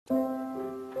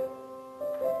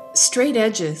Straight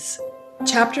Edges,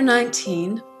 Chapter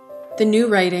 19, The New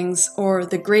Writings, or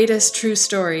The Greatest True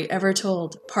Story Ever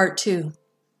Told, Part 2.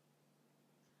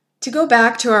 To go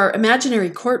back to our imaginary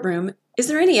courtroom, is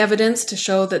there any evidence to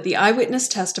show that the eyewitness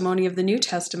testimony of the New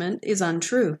Testament is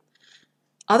untrue?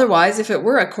 Otherwise, if it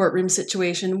were a courtroom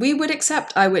situation, we would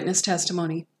accept eyewitness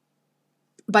testimony.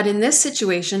 But in this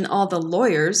situation, all the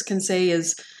lawyers can say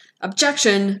is,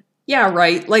 "Objection! Yeah,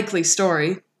 right, likely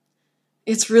story."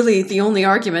 It's really the only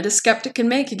argument a skeptic can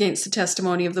make against the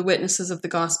testimony of the witnesses of the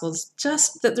Gospels,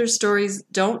 just that their stories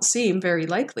don't seem very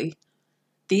likely.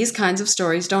 These kinds of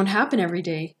stories don't happen every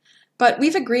day, but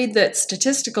we've agreed that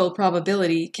statistical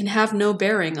probability can have no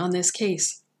bearing on this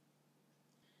case.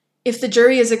 If the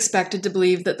jury is expected to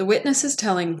believe that the witness is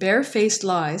telling bare-faced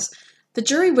lies, the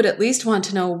jury would at least want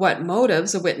to know what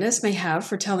motives a witness may have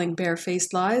for telling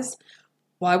bare-faced lies.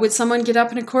 Why would someone get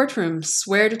up in a courtroom,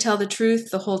 swear to tell the truth,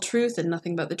 the whole truth, and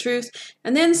nothing but the truth,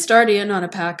 and then start in on a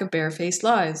pack of bare-faced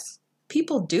lies?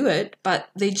 People do it, but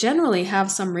they generally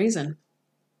have some reason.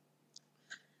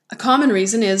 A common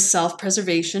reason is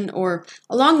self-preservation, or,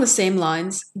 along the same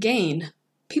lines, gain.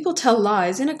 People tell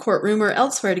lies in a courtroom or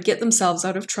elsewhere to get themselves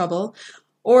out of trouble,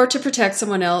 or to protect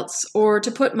someone else, or to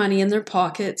put money in their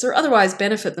pockets, or otherwise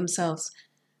benefit themselves.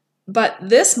 But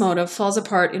this motive falls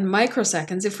apart in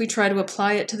microseconds if we try to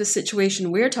apply it to the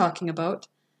situation we're talking about.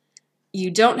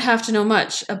 You don't have to know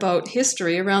much about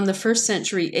history around the 1st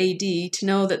century AD to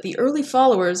know that the early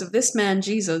followers of this man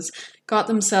Jesus got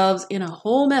themselves in a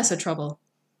whole mess of trouble.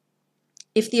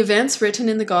 If the events written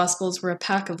in the Gospels were a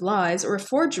pack of lies or a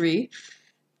forgery,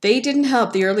 they didn't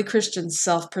help the early Christians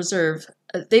self-preserve.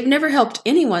 They've never helped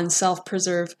anyone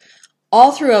self-preserve.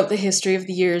 All throughout the history of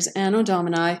the years Anno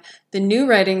Domini, the new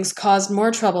writings caused more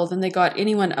trouble than they got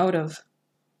anyone out of.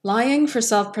 Lying for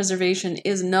self-preservation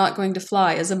is not going to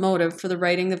fly as a motive for the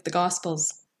writing of the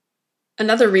Gospels.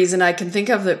 Another reason I can think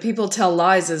of that people tell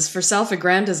lies is for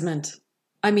self-aggrandizement.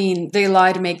 I mean, they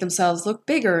lie to make themselves look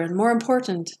bigger and more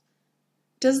important.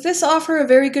 Does this offer a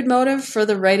very good motive for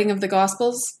the writing of the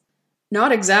Gospels?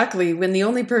 Not exactly, when the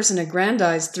only person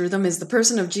aggrandized through them is the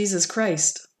person of Jesus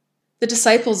Christ. The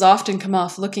disciples often come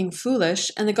off looking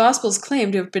foolish, and the Gospels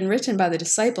claim to have been written by the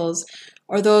disciples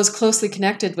or those closely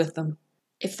connected with them.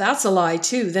 If that's a lie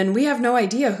too, then we have no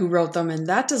idea who wrote them, and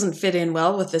that doesn't fit in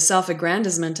well with the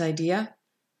self-aggrandizement idea.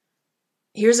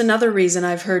 Here's another reason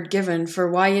I've heard given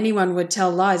for why anyone would tell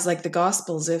lies like the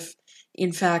Gospels if,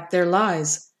 in fact, they're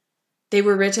lies. They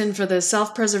were written for the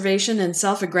self-preservation and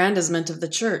self-aggrandizement of the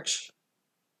church.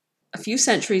 A few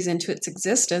centuries into its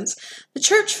existence, the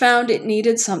church found it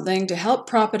needed something to help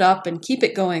prop it up and keep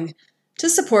it going, to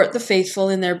support the faithful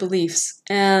in their beliefs,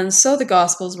 and so the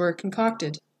Gospels were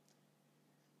concocted.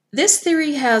 This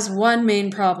theory has one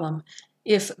main problem.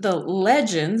 If the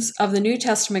legends of the New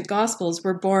Testament Gospels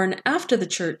were born after the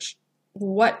church,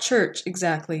 what church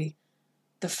exactly?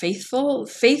 The faithful?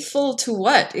 Faithful to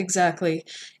what exactly?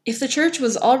 If the church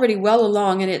was already well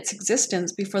along in its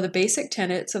existence before the basic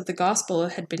tenets of the gospel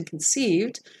had been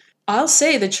conceived, I'll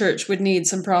say the church would need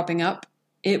some propping up.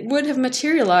 It would have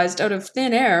materialized out of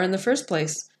thin air in the first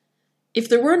place. If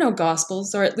there were no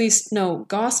gospels, or at least no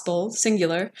gospel,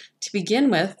 singular, to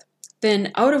begin with,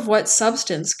 then out of what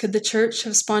substance could the church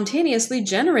have spontaneously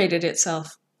generated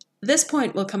itself? This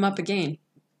point will come up again.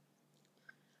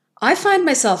 I find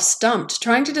myself stumped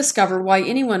trying to discover why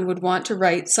anyone would want to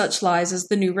write such lies as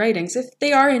the new writings, if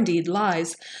they are indeed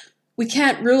lies. We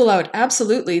can't rule out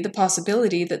absolutely the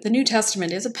possibility that the New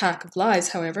Testament is a pack of lies,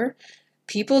 however.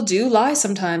 People do lie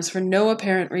sometimes for no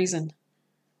apparent reason.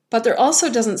 But there also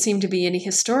doesn't seem to be any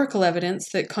historical evidence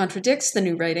that contradicts the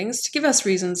new writings to give us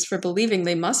reasons for believing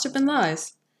they must have been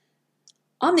lies.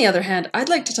 On the other hand, I'd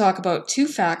like to talk about two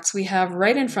facts we have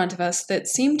right in front of us that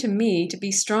seem to me to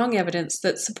be strong evidence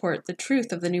that support the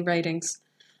truth of the new writings.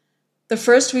 The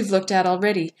first we've looked at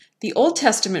already, the Old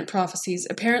Testament prophecies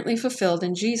apparently fulfilled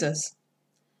in Jesus.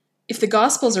 If the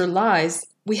Gospels are lies,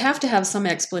 we have to have some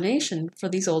explanation for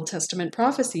these Old Testament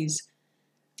prophecies.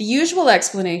 The usual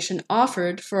explanation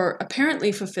offered for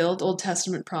apparently fulfilled Old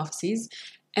Testament prophecies,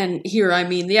 and here I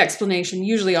mean the explanation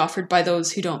usually offered by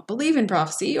those who don't believe in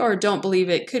prophecy or don't believe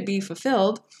it could be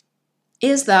fulfilled,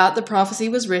 is that the prophecy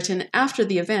was written after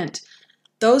the event.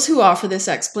 Those who offer this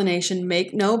explanation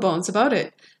make no bones about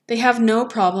it. They have no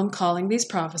problem calling these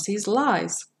prophecies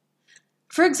lies.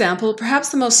 For example, perhaps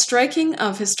the most striking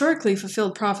of historically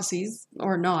fulfilled prophecies,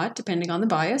 or not, depending on the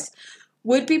bias,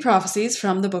 would be prophecies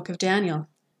from the book of Daniel.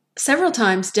 Several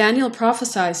times, Daniel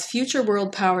prophesies future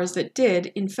world powers that did,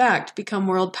 in fact, become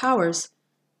world powers.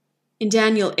 In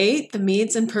Daniel 8, the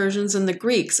Medes and Persians and the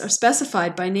Greeks are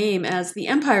specified by name as the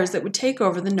empires that would take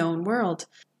over the known world.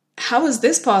 How is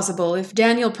this possible if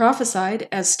Daniel prophesied,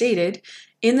 as stated,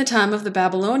 in the time of the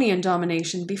Babylonian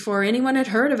domination before anyone had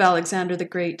heard of Alexander the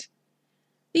Great?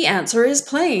 The answer is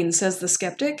plain, says the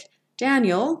skeptic.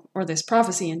 Daniel, or this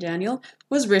prophecy in Daniel,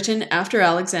 was written after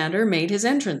Alexander made his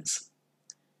entrance.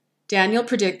 Daniel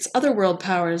predicts other world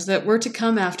powers that were to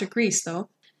come after Greece, though.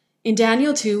 In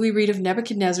Daniel 2, we read of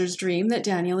Nebuchadnezzar's dream that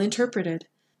Daniel interpreted.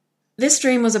 This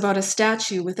dream was about a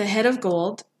statue with a head of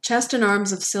gold, chest and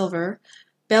arms of silver,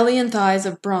 belly and thighs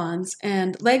of bronze,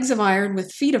 and legs of iron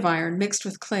with feet of iron mixed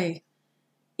with clay.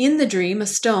 In the dream, a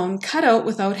stone, cut out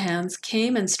without hands,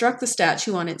 came and struck the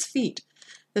statue on its feet.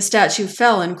 The statue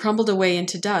fell and crumbled away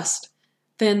into dust.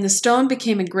 Then the stone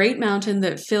became a great mountain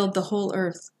that filled the whole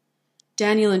earth.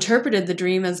 Daniel interpreted the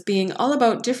dream as being all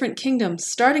about different kingdoms,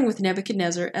 starting with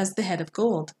Nebuchadnezzar as the head of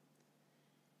gold.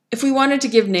 If we wanted to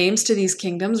give names to these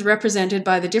kingdoms represented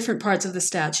by the different parts of the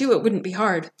statue, it wouldn't be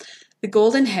hard. The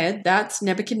golden head, that's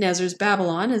Nebuchadnezzar's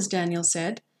Babylon, as Daniel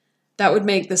said. That would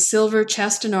make the silver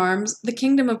chest and arms the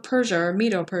kingdom of Persia or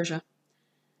Medo-Persia.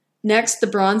 Next, the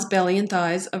bronze belly and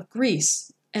thighs of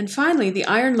Greece. And finally, the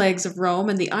iron legs of Rome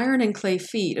and the iron and clay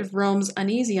feet of Rome's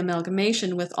uneasy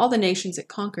amalgamation with all the nations it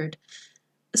conquered.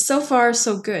 So far,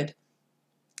 so good.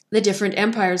 The different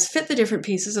empires fit the different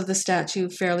pieces of the statue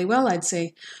fairly well, I'd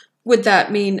say. Would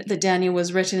that mean that Daniel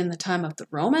was written in the time of the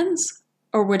Romans?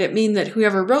 Or would it mean that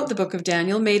whoever wrote the book of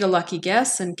Daniel made a lucky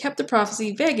guess and kept the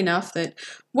prophecy vague enough that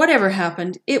whatever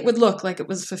happened, it would look like it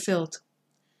was fulfilled?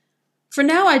 For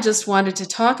now, I just wanted to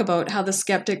talk about how the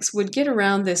skeptics would get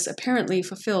around this apparently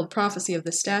fulfilled prophecy of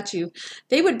the statue.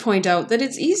 They would point out that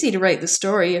it's easy to write the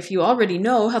story if you already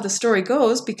know how the story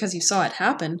goes because you saw it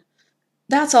happen.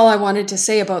 That's all I wanted to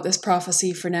say about this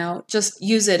prophecy for now. Just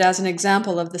use it as an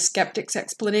example of the skeptic's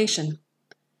explanation.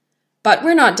 But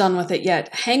we're not done with it yet.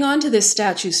 Hang on to this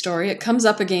statue story. It comes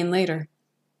up again later.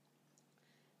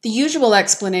 The usual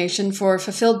explanation for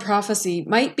fulfilled prophecy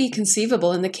might be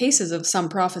conceivable in the cases of some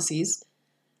prophecies.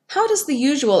 How does the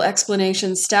usual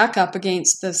explanation stack up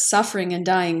against the suffering and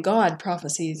dying God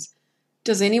prophecies?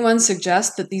 Does anyone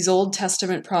suggest that these Old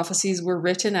Testament prophecies were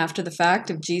written after the fact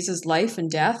of Jesus' life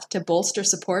and death to bolster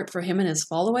support for him and his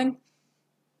following?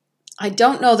 I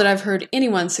don't know that I've heard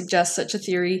anyone suggest such a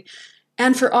theory,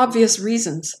 and for obvious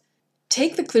reasons.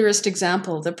 Take the clearest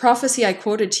example, the prophecy I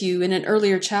quoted to you in an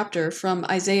earlier chapter from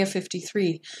Isaiah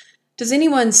 53. Does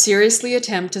anyone seriously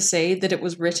attempt to say that it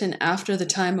was written after the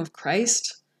time of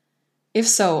Christ? If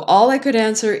so, all I could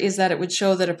answer is that it would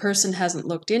show that a person hasn't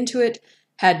looked into it,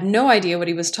 had no idea what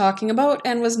he was talking about,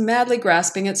 and was madly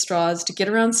grasping at straws to get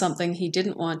around something he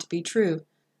didn't want to be true.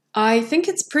 I think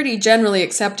it's pretty generally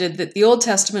accepted that the Old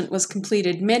Testament was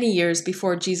completed many years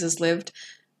before Jesus lived,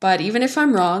 but even if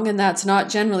I'm wrong, and that's not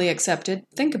generally accepted,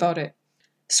 think about it.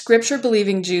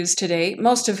 Scripture-believing Jews today,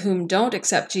 most of whom don't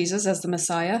accept Jesus as the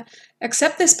Messiah,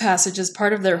 accept this passage as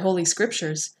part of their holy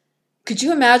scriptures. Could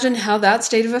you imagine how that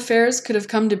state of affairs could have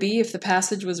come to be if the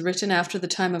passage was written after the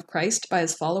time of Christ by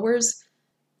his followers?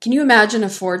 Can you imagine a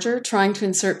forger trying to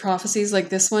insert prophecies like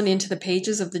this one into the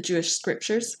pages of the Jewish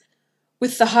scriptures?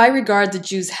 With the high regard the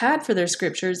Jews had for their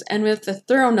scriptures, and with the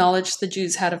thorough knowledge the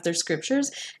Jews had of their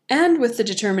scriptures, and with the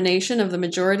determination of the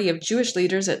majority of Jewish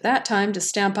leaders at that time to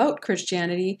stamp out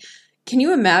Christianity, can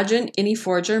you imagine any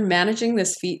forger managing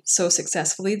this feat so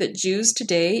successfully that Jews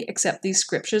today accept these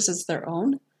scriptures as their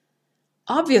own?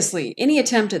 Obviously, any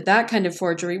attempt at that kind of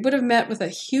forgery would have met with a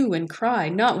hue and cry,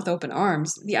 not with open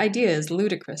arms. The idea is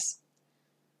ludicrous.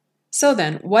 So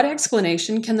then, what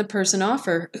explanation can the person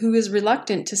offer who is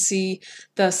reluctant to see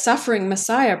the suffering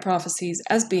Messiah prophecies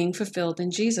as being fulfilled in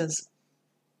Jesus?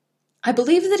 I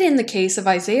believe that in the case of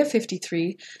Isaiah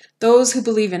 53, those who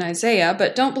believe in Isaiah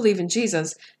but don't believe in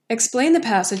Jesus explain the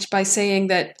passage by saying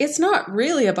that it's not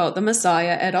really about the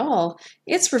Messiah at all.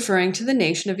 It's referring to the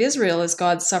nation of Israel as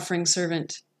God's suffering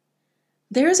servant.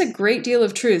 There is a great deal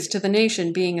of truth to the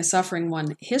nation being a suffering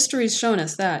one. History's shown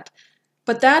us that.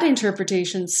 But that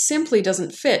interpretation simply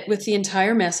doesn't fit with the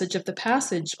entire message of the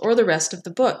passage or the rest of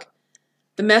the book.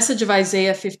 The message of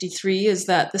Isaiah 53 is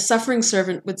that the suffering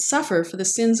servant would suffer for the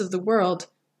sins of the world,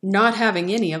 not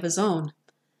having any of his own.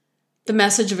 The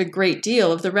message of a great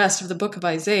deal of the rest of the book of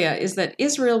Isaiah is that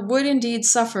Israel would indeed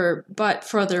suffer, but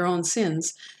for their own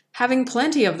sins, having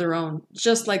plenty of their own,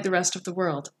 just like the rest of the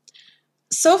world.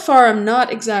 So far, I'm not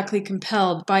exactly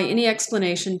compelled by any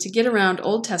explanation to get around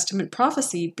Old Testament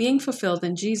prophecy being fulfilled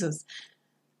in Jesus.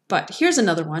 But here's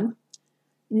another one.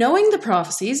 Knowing the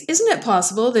prophecies, isn't it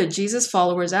possible that Jesus'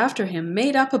 followers after him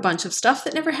made up a bunch of stuff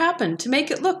that never happened to make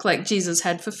it look like Jesus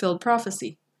had fulfilled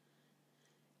prophecy?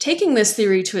 Taking this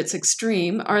theory to its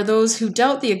extreme are those who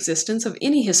doubt the existence of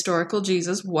any historical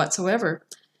Jesus whatsoever.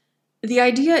 The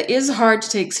idea is hard to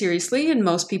take seriously, and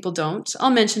most people don't. I'll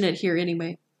mention it here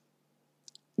anyway.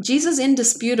 Jesus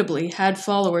indisputably had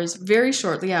followers very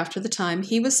shortly after the time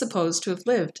he was supposed to have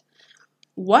lived.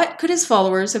 What could his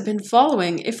followers have been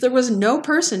following if there was no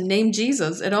person named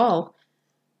Jesus at all?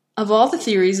 Of all the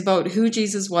theories about who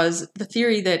Jesus was, the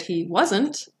theory that he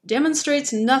wasn't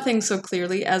demonstrates nothing so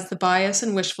clearly as the bias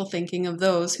and wishful thinking of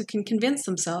those who can convince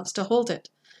themselves to hold it.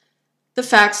 The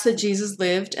facts that Jesus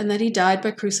lived and that he died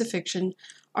by crucifixion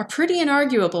are pretty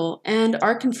inarguable and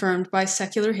are confirmed by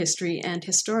secular history and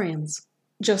historians.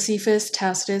 Josephus,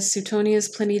 Tacitus, Suetonius,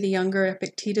 Pliny the Younger,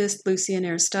 Epictetus, Lucian,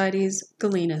 Aristides,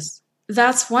 Galenus.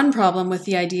 That's one problem with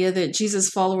the idea that Jesus'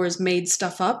 followers made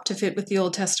stuff up to fit with the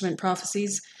Old Testament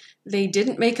prophecies. They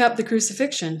didn't make up the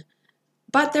crucifixion.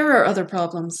 But there are other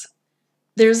problems.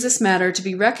 There's this matter to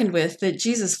be reckoned with that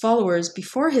Jesus' followers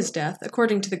before his death,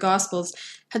 according to the Gospels,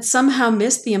 had somehow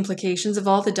missed the implications of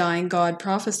all the dying God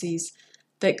prophecies,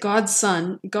 that God's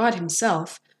Son, God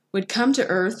himself, would come to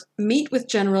earth, meet with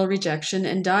general rejection,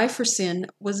 and die for sin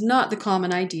was not the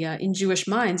common idea in Jewish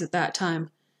minds at that time.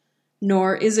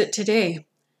 Nor is it today.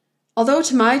 Although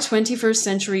to my 21st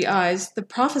century eyes the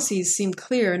prophecies seem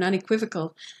clear and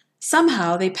unequivocal,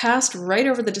 somehow they passed right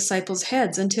over the disciples'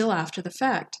 heads until after the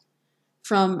fact.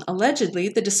 From, allegedly,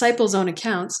 the disciples' own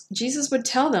accounts, Jesus would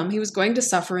tell them he was going to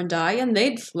suffer and die, and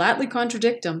they'd flatly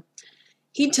contradict him.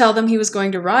 He'd tell them he was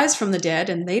going to rise from the dead,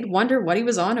 and they'd wonder what he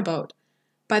was on about.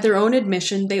 By their own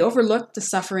admission, they overlooked the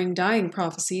suffering, dying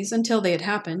prophecies until they had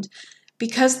happened,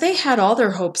 because they had all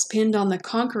their hopes pinned on the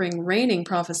conquering, reigning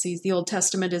prophecies the Old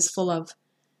Testament is full of.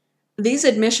 These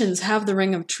admissions have the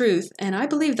ring of truth, and I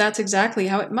believe that's exactly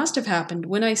how it must have happened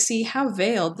when I see how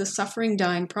veiled the suffering,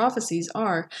 dying prophecies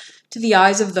are to the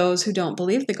eyes of those who don't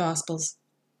believe the Gospels.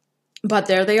 But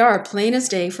there they are, plain as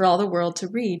day for all the world to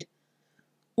read.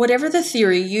 Whatever the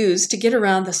theory used to get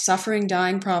around the suffering,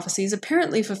 dying prophecies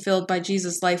apparently fulfilled by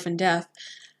Jesus' life and death,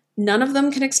 none of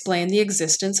them can explain the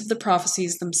existence of the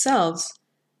prophecies themselves.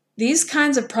 These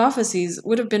kinds of prophecies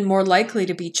would have been more likely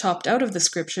to be chopped out of the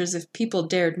scriptures if people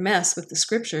dared mess with the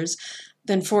scriptures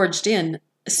than forged in,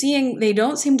 seeing they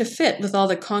don't seem to fit with all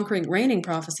the conquering, reigning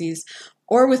prophecies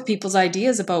or with people's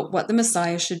ideas about what the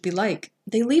Messiah should be like.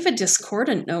 They leave a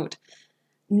discordant note.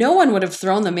 No one would have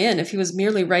thrown them in if he was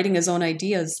merely writing his own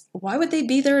ideas. Why would they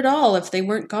be there at all if they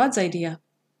weren't God's idea?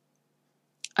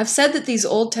 I've said that these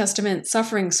Old Testament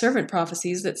suffering servant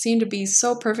prophecies that seem to be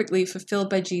so perfectly fulfilled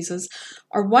by Jesus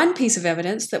are one piece of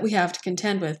evidence that we have to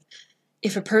contend with.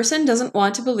 If a person doesn't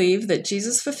want to believe that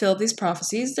Jesus fulfilled these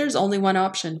prophecies, there's only one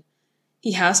option.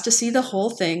 He has to see the whole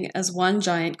thing as one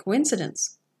giant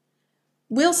coincidence.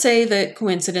 We'll say that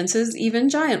coincidences, even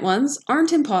giant ones,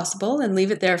 aren't impossible and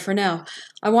leave it there for now.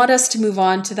 I want us to move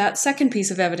on to that second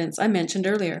piece of evidence I mentioned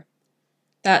earlier.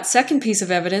 That second piece of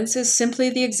evidence is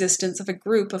simply the existence of a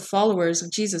group of followers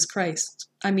of Jesus Christ.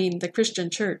 I mean, the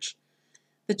Christian church.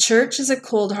 The church is a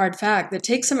cold, hard fact that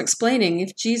takes some explaining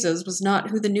if Jesus was not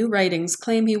who the new writings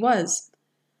claim he was.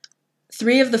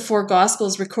 3 of the 4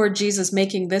 Gospels record Jesus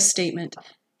making this statement,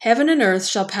 "Heaven and earth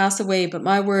shall pass away, but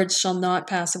my words shall not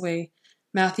pass away."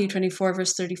 Matthew 24,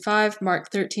 verse 35,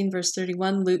 Mark 13, verse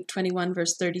 31, Luke 21,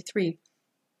 verse 33.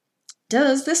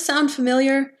 Does this sound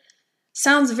familiar?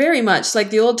 Sounds very much like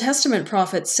the Old Testament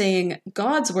prophets saying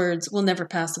God's words will never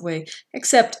pass away,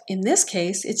 except in this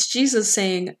case, it's Jesus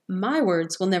saying, my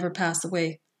words will never pass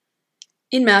away.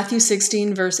 In Matthew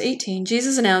 16, verse 18,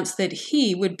 Jesus announced that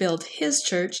he would build his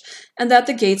church and that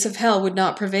the gates of hell would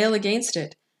not prevail against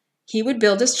it. He would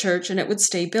build his church and it would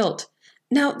stay built.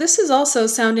 Now, this is also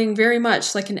sounding very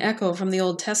much like an echo from the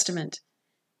Old Testament.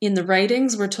 In the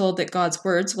writings, we're told that God's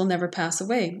words will never pass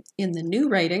away. In the new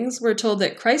writings, we're told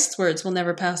that Christ's words will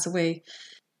never pass away.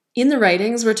 In the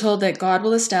writings, we're told that God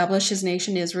will establish his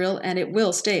nation Israel, and it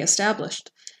will stay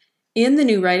established. In the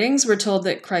new writings, we're told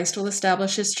that Christ will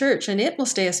establish his church, and it will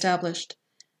stay established.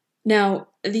 Now,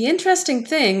 the interesting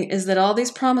thing is that all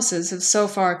these promises have so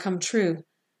far come true.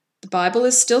 The Bible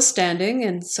is still standing,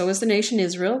 and so is the nation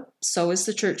Israel, so is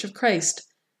the Church of Christ.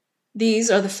 These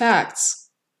are the facts.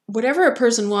 Whatever a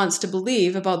person wants to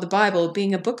believe about the Bible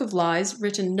being a book of lies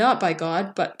written not by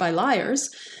God, but by liars,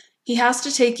 he has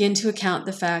to take into account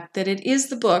the fact that it is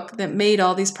the book that made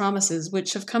all these promises,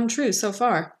 which have come true so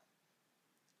far.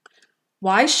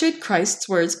 Why should Christ's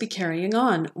words be carrying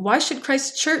on? Why should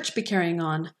Christ's church be carrying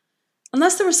on?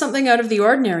 Unless there was something out of the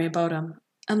ordinary about him.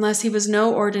 Unless he was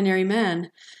no ordinary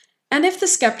man. And if the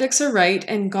skeptics are right,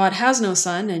 and God has no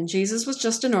son, and Jesus was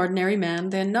just an ordinary man,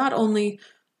 then not only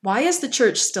why is the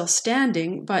church still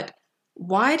standing, but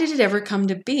why did it ever come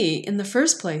to be in the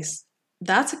first place?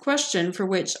 That's a question for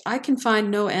which I can find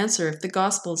no answer if the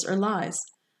Gospels are lies.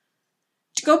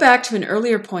 To go back to an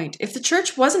earlier point, if the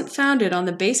church wasn't founded on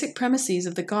the basic premises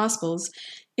of the Gospels,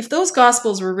 if those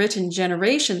Gospels were written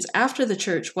generations after the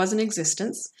church was in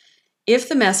existence, if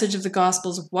the message of the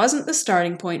Gospels wasn't the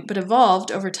starting point but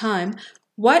evolved over time,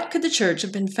 what could the church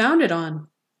have been founded on?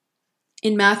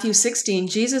 In Matthew 16,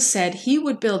 Jesus said he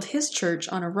would build his church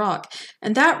on a rock,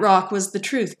 and that rock was the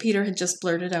truth Peter had just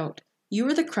blurted out. You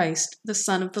are the Christ, the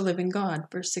Son of the living God,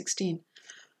 verse 16.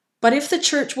 But if the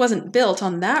church wasn't built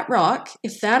on that rock,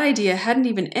 if that idea hadn't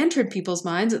even entered people's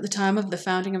minds at the time of the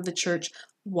founding of the church,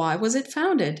 why was it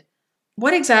founded?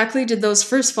 What exactly did those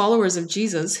first followers of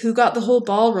Jesus, who got the whole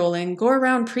ball rolling, go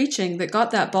around preaching that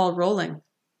got that ball rolling?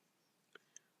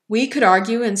 We could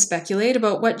argue and speculate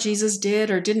about what Jesus did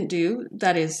or didn't do,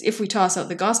 that is, if we toss out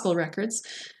the gospel records,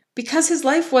 because his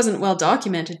life wasn't well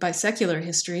documented by secular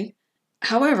history.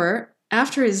 However,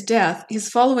 after his death, his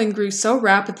following grew so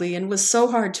rapidly and was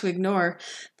so hard to ignore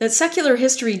that secular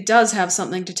history does have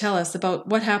something to tell us about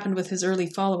what happened with his early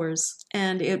followers,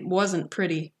 and it wasn't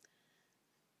pretty.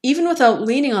 Even without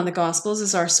leaning on the Gospels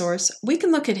as our source, we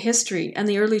can look at history and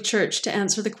the early church to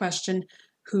answer the question,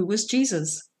 who was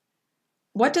Jesus?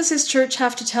 What does his church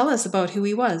have to tell us about who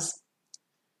he was?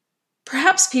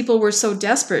 Perhaps people were so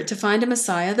desperate to find a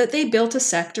Messiah that they built a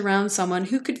sect around someone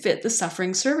who could fit the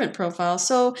suffering servant profile,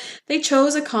 so they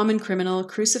chose a common criminal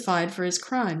crucified for his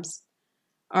crimes.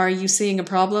 Are you seeing a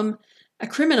problem? A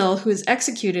criminal who is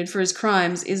executed for his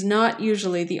crimes is not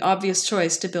usually the obvious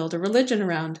choice to build a religion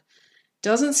around.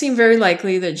 Doesn't seem very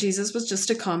likely that Jesus was just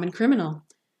a common criminal.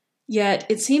 Yet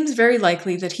it seems very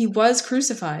likely that he was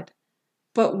crucified.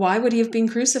 But why would he have been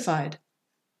crucified?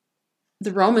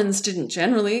 The Romans didn't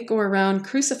generally go around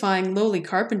crucifying lowly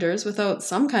carpenters without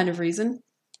some kind of reason.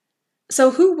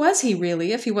 So who was he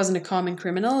really if he wasn't a common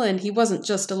criminal and he wasn't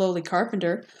just a lowly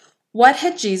carpenter? What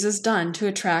had Jesus done to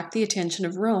attract the attention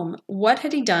of Rome? What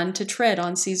had he done to tread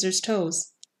on Caesar's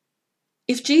toes?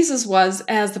 If Jesus was,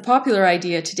 as the popular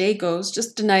idea today goes,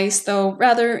 just a nice, though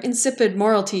rather insipid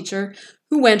moral teacher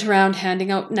who went around handing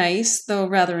out nice, though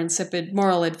rather insipid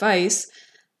moral advice,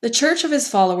 the church of his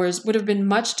followers would have been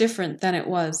much different than it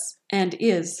was, and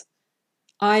is.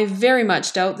 I very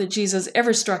much doubt that Jesus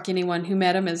ever struck anyone who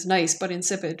met him as nice but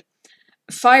insipid.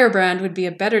 Firebrand would be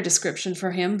a better description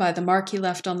for him by the mark he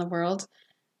left on the world,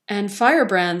 and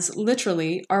firebrands,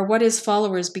 literally, are what his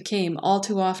followers became all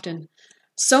too often.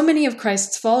 So many of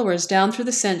Christ's followers down through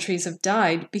the centuries have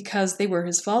died because they were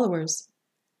his followers.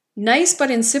 Nice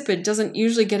but insipid doesn't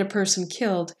usually get a person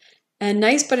killed, and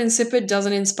nice but insipid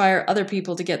doesn't inspire other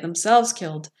people to get themselves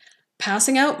killed.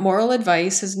 Passing out moral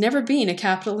advice has never been a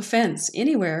capital offense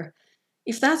anywhere.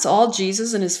 If that's all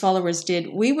Jesus and his followers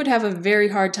did, we would have a very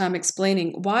hard time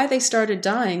explaining why they started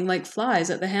dying like flies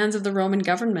at the hands of the Roman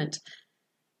government.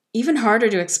 Even harder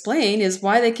to explain is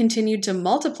why they continued to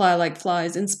multiply like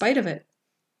flies in spite of it.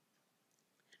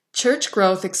 Church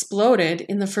growth exploded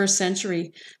in the first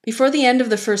century. Before the end of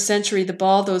the first century, the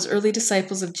ball those early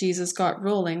disciples of Jesus got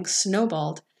rolling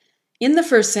snowballed. In the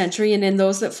first century and in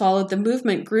those that followed, the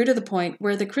movement grew to the point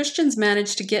where the Christians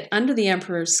managed to get under the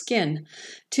emperor's skin,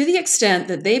 to the extent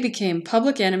that they became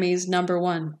public enemies number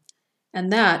one,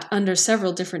 and that under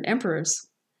several different emperors.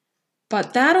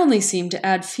 But that only seemed to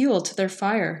add fuel to their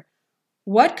fire.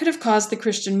 What could have caused the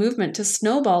Christian movement to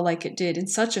snowball like it did in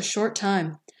such a short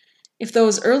time? If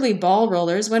those early ball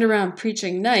rollers went around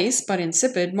preaching nice but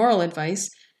insipid moral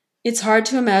advice, it's hard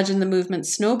to imagine the movement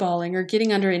snowballing or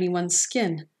getting under anyone's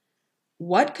skin.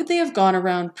 What could they have gone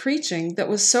around preaching that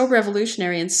was so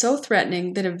revolutionary and so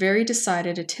threatening that a very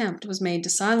decided attempt was made to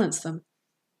silence them?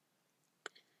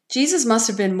 Jesus must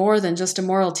have been more than just a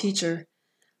moral teacher.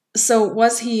 So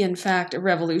was he, in fact, a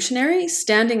revolutionary,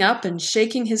 standing up and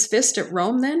shaking his fist at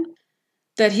Rome then?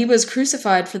 That he was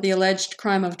crucified for the alleged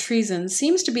crime of treason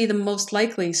seems to be the most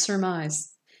likely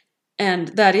surmise. And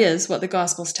that is what the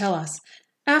Gospels tell us.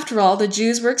 After all, the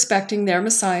Jews were expecting their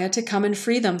Messiah to come and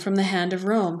free them from the hand of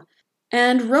Rome.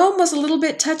 And Rome was a little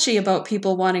bit touchy about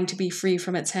people wanting to be free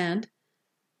from its hand.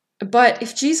 But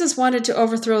if Jesus wanted to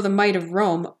overthrow the might of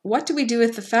Rome, what do we do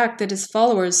with the fact that his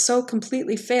followers so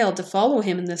completely failed to follow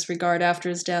him in this regard after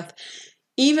his death,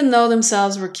 even though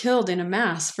themselves were killed in a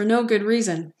mass for no good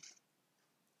reason?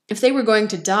 If they were going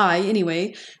to die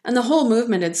anyway, and the whole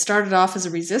movement had started off as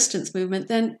a resistance movement,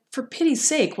 then for pity's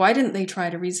sake, why didn't they try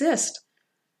to resist?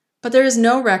 But there is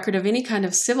no record of any kind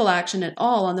of civil action at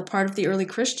all on the part of the early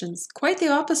Christians. Quite the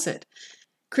opposite.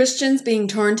 Christians being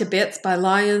torn to bits by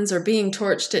lions or being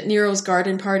torched at Nero's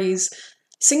garden parties,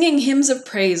 singing hymns of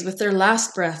praise with their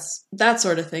last breaths, that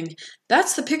sort of thing.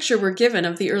 That's the picture we're given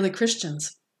of the early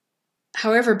Christians.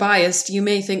 However biased you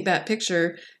may think that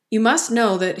picture, You must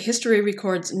know that history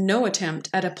records no attempt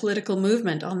at a political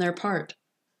movement on their part.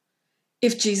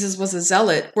 If Jesus was a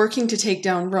zealot working to take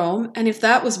down Rome, and if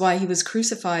that was why he was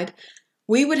crucified,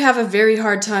 we would have a very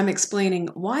hard time explaining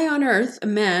why on earth a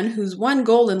man whose one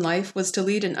goal in life was to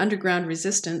lead an underground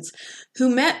resistance,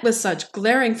 who met with such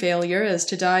glaring failure as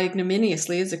to die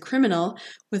ignominiously as a criminal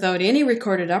without any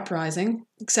recorded uprising,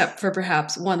 except for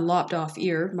perhaps one lopped off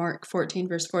ear, Mark 14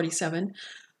 verse 47,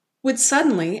 would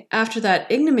suddenly, after that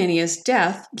ignominious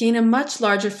death, gain a much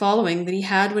larger following than he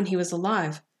had when he was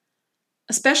alive,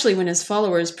 especially when his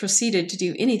followers proceeded to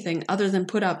do anything other than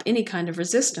put up any kind of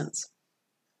resistance.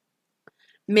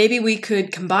 Maybe we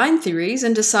could combine theories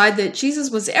and decide that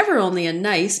Jesus was ever only a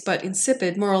nice but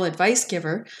insipid moral advice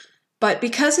giver, but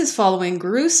because his following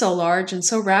grew so large and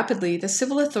so rapidly, the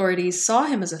civil authorities saw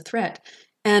him as a threat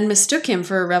and mistook him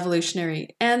for a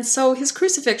revolutionary, and so his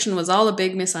crucifixion was all a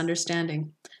big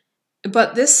misunderstanding.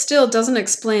 But this still doesn't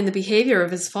explain the behavior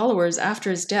of his followers after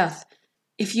his death.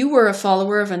 If you were a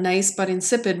follower of a nice but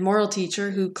insipid moral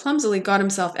teacher who clumsily got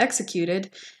himself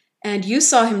executed, and you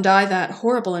saw him die that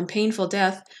horrible and painful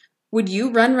death, would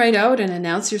you run right out and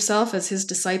announce yourself as his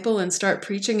disciple and start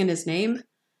preaching in his name?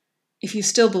 If you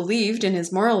still believed in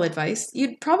his moral advice,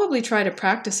 you'd probably try to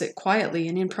practice it quietly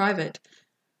and in private.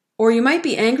 Or you might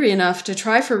be angry enough to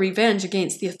try for revenge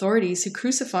against the authorities who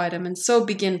crucified him and so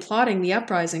begin plotting the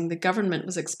uprising the government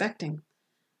was expecting.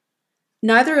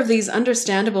 Neither of these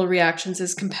understandable reactions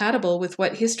is compatible with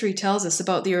what history tells us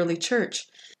about the early church.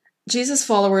 Jesus'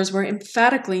 followers were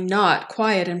emphatically not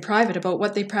quiet and private about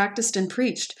what they practiced and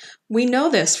preached. We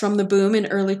know this from the boom in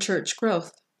early church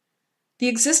growth. The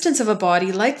existence of a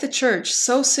body like the church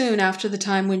so soon after the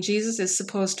time when Jesus is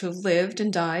supposed to have lived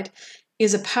and died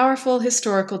is a powerful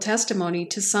historical testimony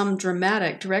to some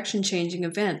dramatic, direction-changing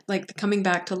event like the coming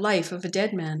back to life of a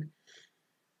dead man.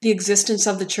 The existence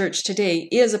of the church today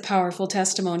is a powerful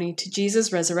testimony to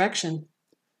Jesus' resurrection.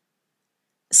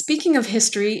 Speaking of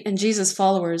history and Jesus'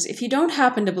 followers, if you don't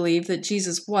happen to believe that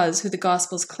Jesus was who the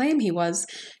Gospels claim he was,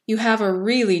 you have a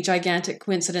really gigantic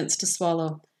coincidence to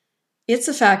swallow. It's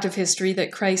a fact of history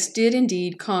that Christ did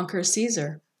indeed conquer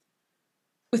Caesar.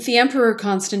 With the Emperor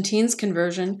Constantine's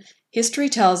conversion, history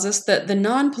tells us that the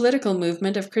non-political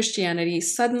movement of Christianity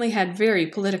suddenly had very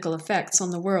political effects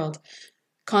on the world.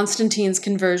 Constantine's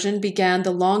conversion began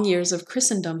the long years of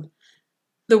Christendom.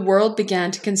 The world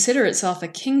began to consider itself a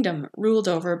kingdom ruled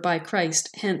over by Christ,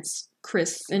 hence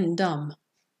Christendom.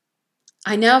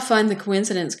 I now find the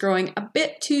coincidence growing a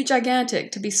bit too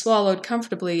gigantic to be swallowed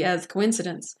comfortably as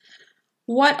coincidence.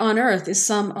 What on earth is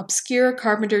some obscure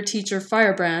carpenter-teacher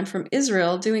firebrand from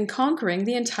Israel doing conquering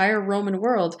the entire Roman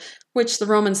world, which the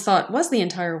Romans thought was the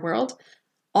entire world,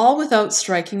 all without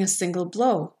striking a single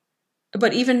blow?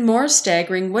 But even more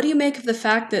staggering, what do you make of the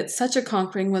fact that such a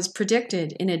conquering was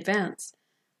predicted in advance?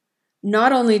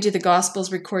 Not only do the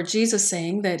Gospels record Jesus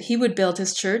saying that he would build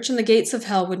his church and the gates of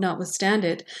hell would not withstand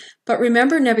it, but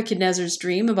remember Nebuchadnezzar's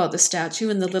dream about the statue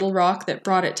and the little rock that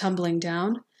brought it tumbling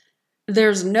down?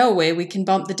 There's no way we can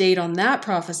bump the date on that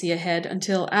prophecy ahead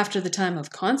until after the time of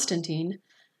Constantine.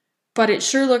 But it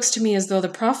sure looks to me as though the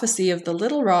prophecy of the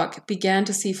little rock began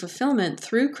to see fulfillment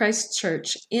through Christ's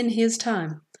church in his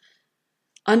time.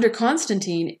 Under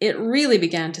Constantine, it really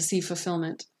began to see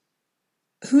fulfillment.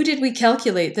 Who did we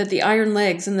calculate that the iron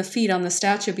legs and the feet on the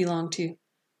statue belonged to?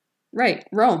 Right,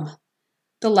 Rome,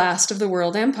 the last of the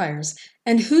world empires.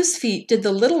 And whose feet did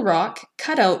the little rock,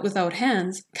 cut out without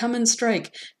hands, come and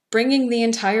strike, bringing the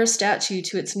entire statue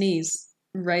to its knees?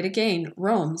 Right again,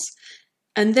 Rome's.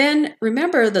 And then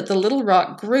remember that the little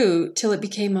rock grew till it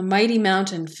became a mighty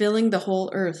mountain filling the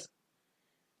whole earth.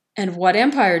 And what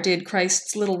empire did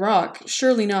Christ's little rock,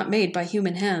 surely not made by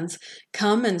human hands,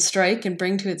 come and strike and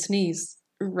bring to its knees?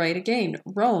 Right again,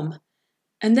 Rome.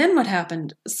 And then what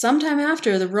happened? Sometime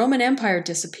after the Roman Empire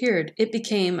disappeared, it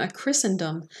became a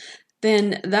Christendom.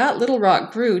 Then that little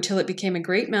rock grew till it became a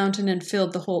great mountain and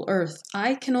filled the whole earth.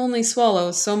 I can only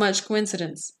swallow so much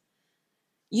coincidence.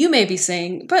 You may be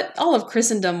saying, but all of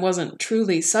Christendom wasn't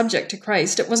truly subject to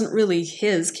Christ. It wasn't really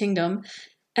his kingdom.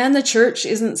 And the church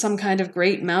isn't some kind of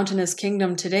great mountainous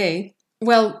kingdom today.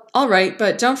 Well, all right,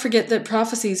 but don't forget that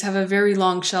prophecies have a very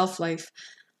long shelf life.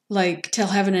 Like, till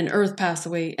heaven and earth pass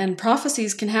away, and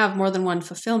prophecies can have more than one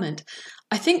fulfillment.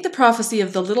 I think the prophecy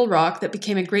of the little rock that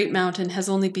became a great mountain has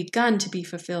only begun to be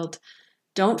fulfilled.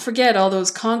 Don't forget all those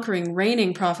conquering,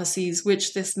 reigning prophecies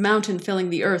which this mountain filling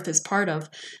the earth is part of.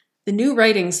 The new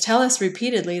writings tell us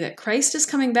repeatedly that Christ is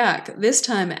coming back, this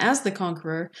time as the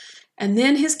conqueror, and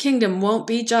then his kingdom won't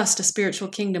be just a spiritual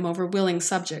kingdom over willing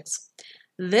subjects.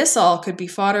 This all could be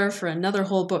fodder for another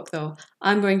whole book, though.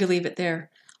 I'm going to leave it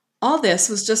there. All this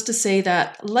was just to say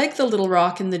that, like the little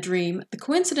rock in the dream, the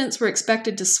coincidence we're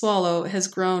expected to swallow has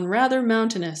grown rather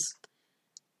mountainous.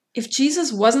 If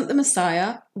Jesus wasn't the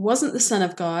Messiah, wasn't the Son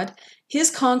of God,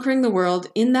 his conquering the world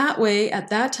in that way at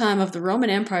that time of the Roman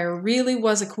Empire really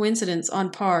was a coincidence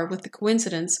on par with the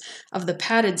coincidence of the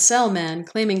padded cell man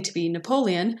claiming to be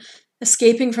Napoleon,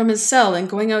 escaping from his cell and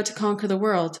going out to conquer the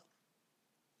world.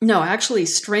 No, actually,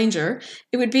 stranger.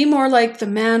 It would be more like the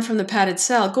man from the padded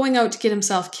cell going out to get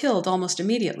himself killed almost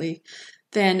immediately.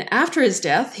 Then, after his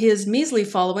death, his measly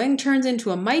following turns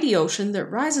into a mighty ocean that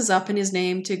rises up in his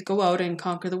name to go out and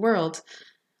conquer the world.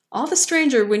 All the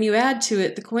stranger when you add to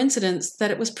it the coincidence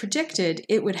that it was predicted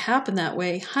it would happen that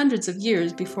way hundreds of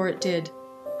years before it did.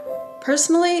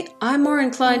 Personally, I'm more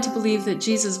inclined to believe that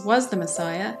Jesus was the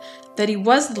Messiah, that he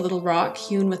was the little rock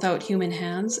hewn without human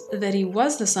hands, that he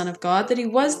was the Son of God, that he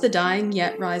was the dying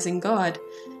yet rising God.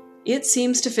 It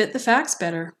seems to fit the facts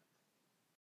better.